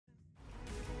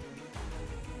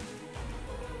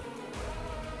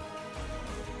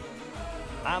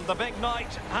And the big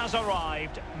night has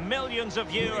arrived. Millions of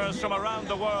viewers from around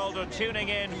the world are tuning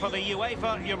in for the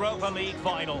UEFA Europa League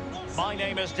final. My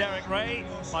name is Derek Ray.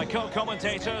 My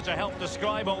co-commentator to help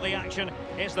describe all the action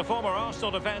is the former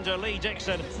Arsenal defender Lee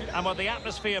Dixon. And with the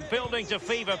atmosphere building to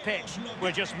fever pitch,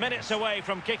 we're just minutes away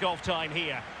from kick-off time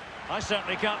here. I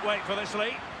certainly can't wait for this,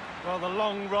 Lee. Well, the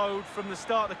long road from the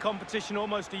start of the competition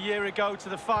almost a year ago to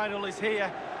the final is here.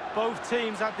 Both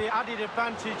teams had the added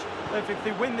advantage of if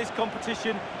they win this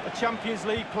competition, a Champions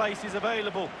League place is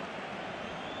available.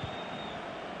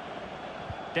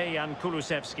 Dejan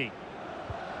Kulusevski.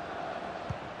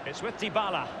 It's with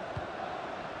Dybala.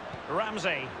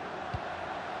 Ramsey.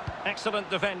 Excellent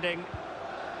defending.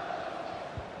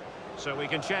 So we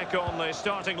can check on the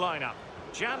starting lineup.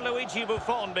 Gianluigi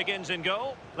Buffon begins in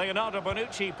goal. Leonardo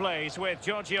Bonucci plays with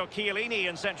Giorgio Chiellini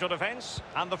in central defence.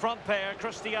 And the front pair,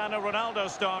 Cristiano Ronaldo,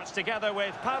 starts together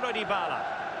with Paulo Dybala.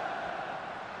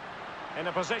 In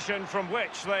a position from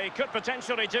which they could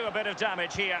potentially do a bit of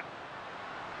damage here.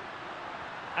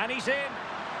 And he's in.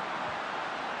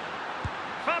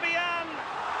 Fabian!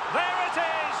 There it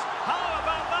is! How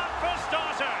about that for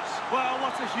starters? Well,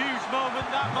 what a huge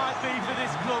moment that might be for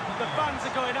this club. The fans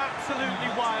are going absolutely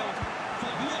wild.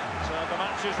 So the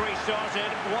match has restarted,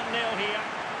 1-0 here.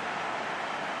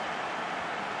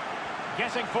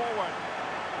 Getting forward.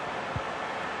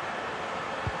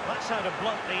 That's how to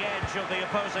blunt the edge of the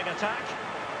opposing attack.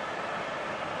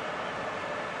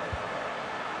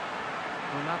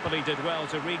 Well, Napoli did well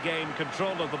to regain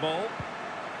control of the ball.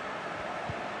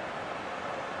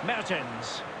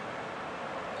 Mertens.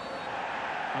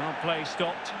 Well, play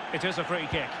stopped. It is a free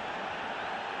kick.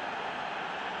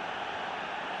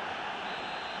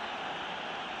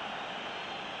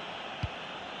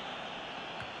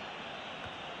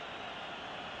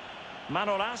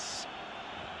 Manolas.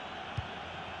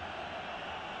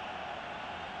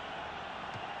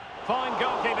 Fine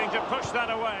goalkeeping to push that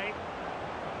away.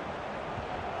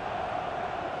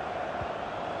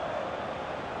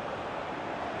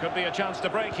 Could be a chance to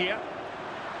break here.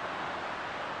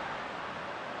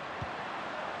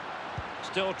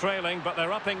 Still trailing, but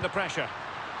they're upping the pressure.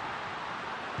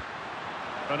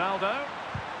 Ronaldo.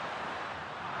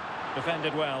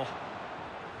 Defended well.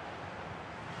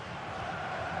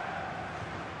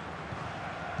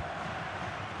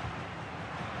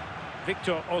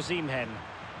 Victor Osimhen.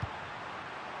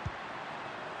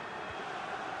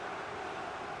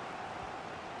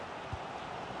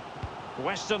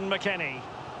 Weston McKennie.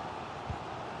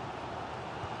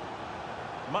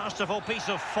 Masterful piece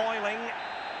of foiling.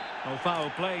 Oh, foul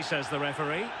play, says the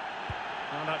referee.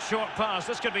 Oh, that short pass,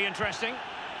 this could be interesting.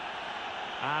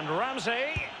 And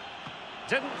Ramsey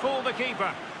didn't fool the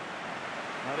keeper.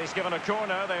 Well, he's given a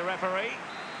corner, the referee.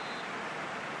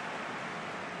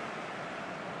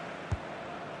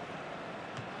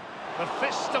 The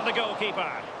fist of the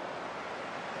goalkeeper.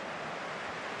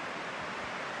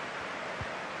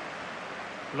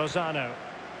 Lozano.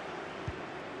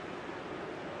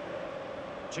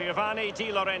 Giovanni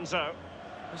Di Lorenzo.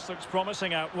 This looks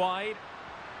promising out wide.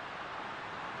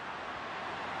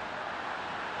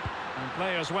 And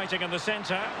players waiting in the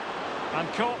centre. And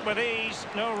caught with ease.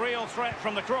 No real threat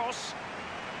from the cross.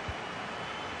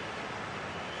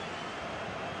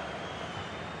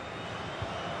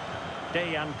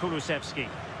 Dejan Kulusevski.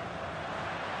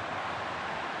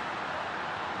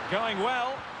 Going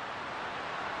well.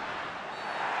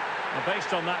 Well,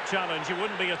 based on that challenge, you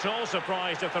wouldn't be at all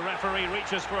surprised if the referee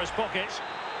reaches for his pocket.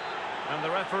 And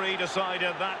the referee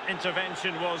decided that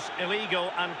intervention was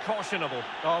illegal and cautionable.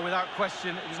 Oh, without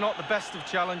question, it was not the best of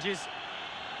challenges.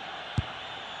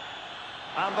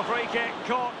 And the free kick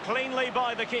caught cleanly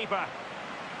by the keeper.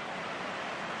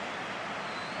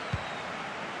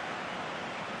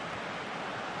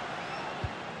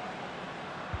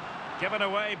 Given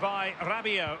away by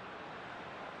Rabiot.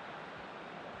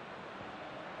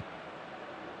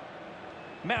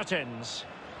 Mertens.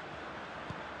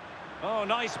 Oh,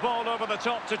 nice ball over the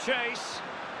top to chase.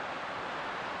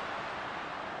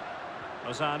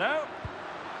 Lozano.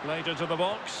 Laid into the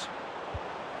box.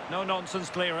 No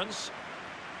nonsense clearance.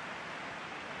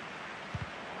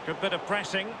 Good bit of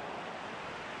pressing.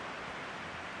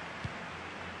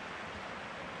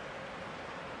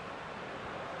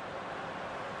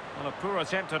 Well, a poor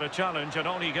attempt at a challenge, and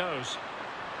on he goes.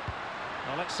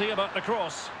 Well, let's see about the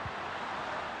cross.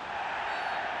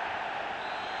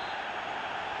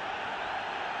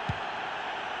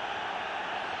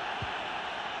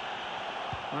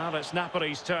 Well, it's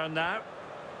Napoli's turn now.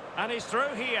 And he's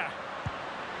through here.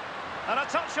 And a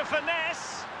touch of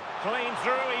finesse. Clean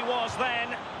through he was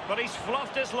then, but he's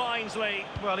fluffed his lines, Lee.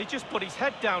 Well, he just put his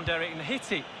head down, Derek, and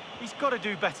hit it. He's got to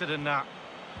do better than that.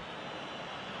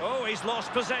 Oh, he's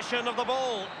lost possession of the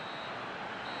ball.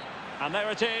 And there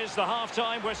it is, the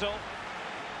half-time whistle.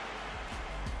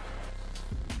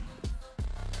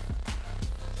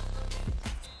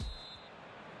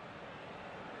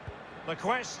 The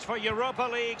quest for Europa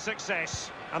League success.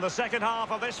 And the second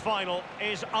half of this final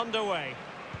is underway.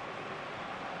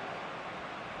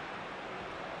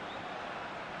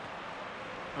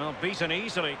 Well, beaten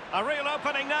easily. A real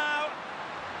opening now.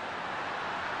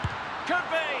 Could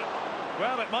be.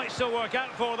 Well, it might still work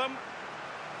out for them.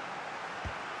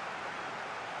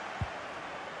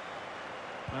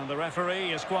 And the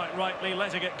referee is quite rightly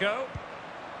letting it go.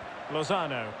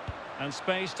 Lozano. And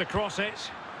space to cross it.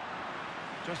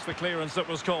 Just the clearance that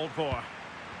was called for.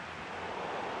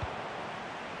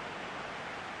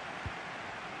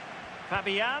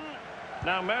 Fabian.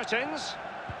 Now Mertens.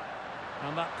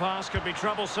 And that pass could be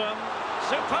troublesome.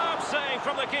 Superb save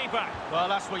from the keeper. Well,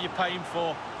 that's what you're paying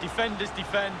for. Defenders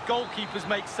defend, goalkeepers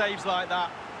make saves like that.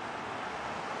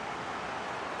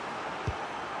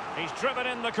 He's driven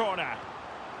in the corner.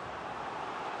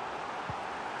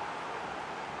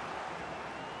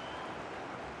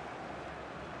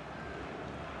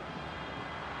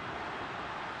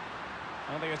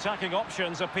 And the attacking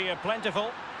options appear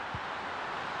plentiful.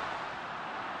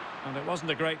 And it wasn't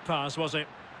a great pass, was it?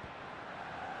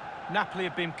 Napoli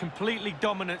have been completely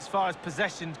dominant as far as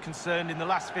possession's concerned in the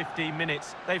last 15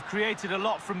 minutes. They've created a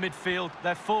lot from midfield.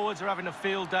 Their forwards are having a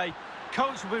field day.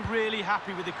 Coach will be really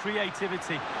happy with the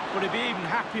creativity, but he'll be even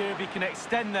happier if he can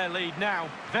extend their lead now.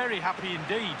 Very happy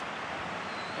indeed.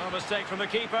 A mistake from the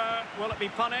keeper. Will it be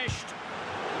punished?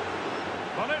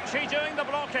 Bonucci doing the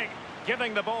blocking.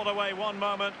 Giving the ball away one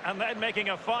moment and then making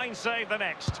a fine save the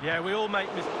next. Yeah, we all make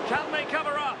mistakes. Can they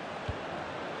cover up?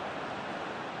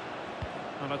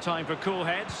 And a time for cool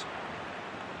heads.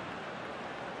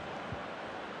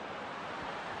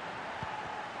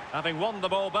 Having won the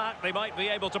ball back, they might be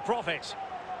able to profit.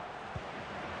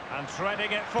 And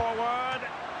threading it forward.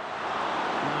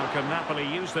 Now can Napoli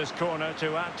use this corner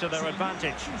to add to their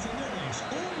advantage?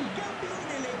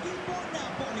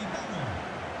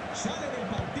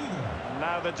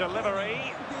 Now the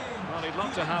delivery. Well, he'd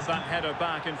love to have that header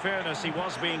back. In fairness, he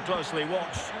was being closely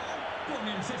watched.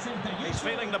 He's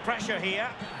feeling the pressure here.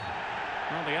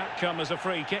 Well, the outcome is a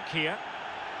free kick here.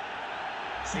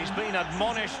 He's been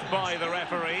admonished by the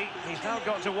referee. He's now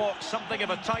got to walk something of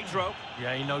a tightrope.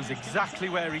 Yeah, he knows exactly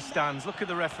where he stands. Look at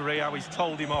the referee, how he's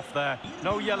told him off there.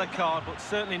 No yellow card, but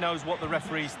certainly knows what the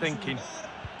referee's thinking.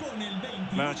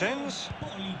 Mertens.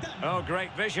 Oh,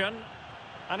 great vision.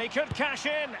 And he could cash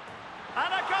in.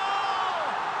 And a goal!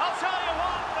 I'll tell you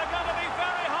what, they're going to be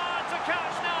very hard to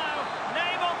catch now.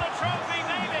 Name on the trophy,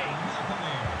 maybe.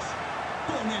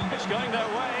 It's going their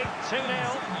way, 2-0.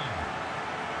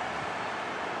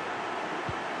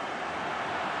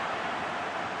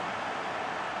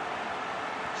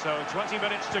 So 20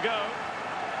 minutes to go.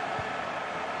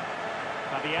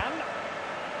 Fabian.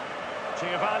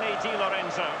 Giovanni Di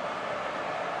Lorenzo.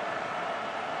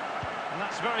 And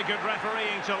that's very good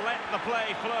refereeing to let the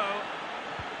play flow.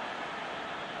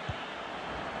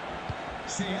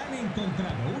 Se han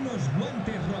encontrado unos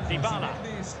guantes rojos y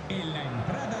verdes en la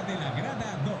entrada de la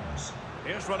grada 2.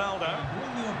 Here's Ronaldo. El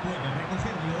dueño puede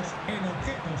recogerlos en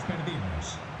objetos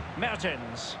perdidos.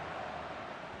 Mertens.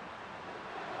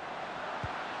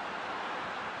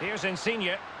 Here's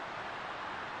Insigne.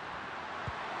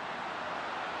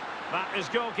 That is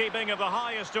goalkeeping of the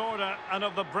highest order and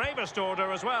of the bravest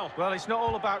order as well. Well, it's not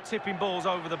all about tipping balls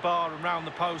over the bar and round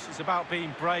the post. It's about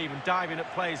being brave and diving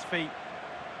at players' feet.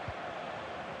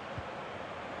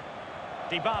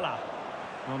 Dybala.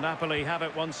 Well, Napoli have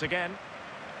it once again.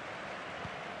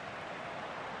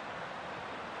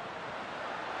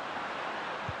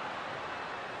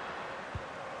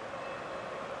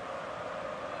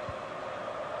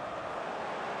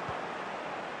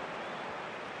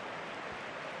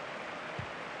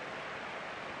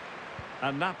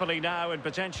 And Napoli now in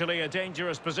potentially a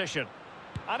dangerous position.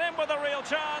 And in with a real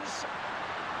chance.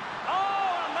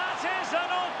 Oh, and that is an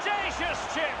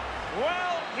audacious chip.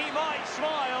 Well, he might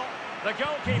smile. The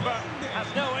goalkeeper has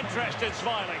no interest in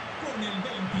smiling.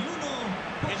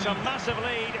 It's a massive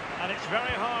lead, and it's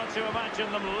very hard to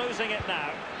imagine them losing it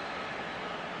now.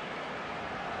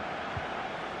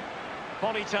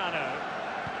 Politano.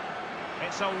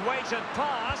 It's a weighted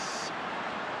pass.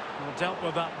 Well, dealt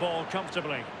with that ball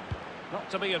comfortably. Not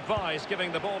to be advised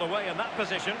giving the ball away in that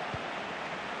position.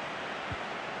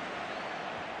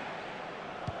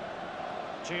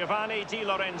 Giovanni Di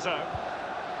Lorenzo.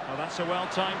 Well, that's a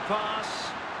well-timed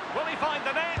pass. Will he find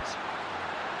the net?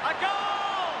 A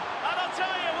goal! And I'll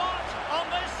tell you what, on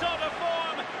this sort of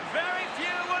form, very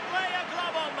few would lay a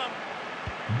glove on them.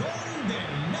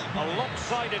 A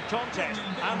lopsided contest.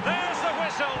 And there's the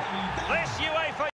whistle. This UEFA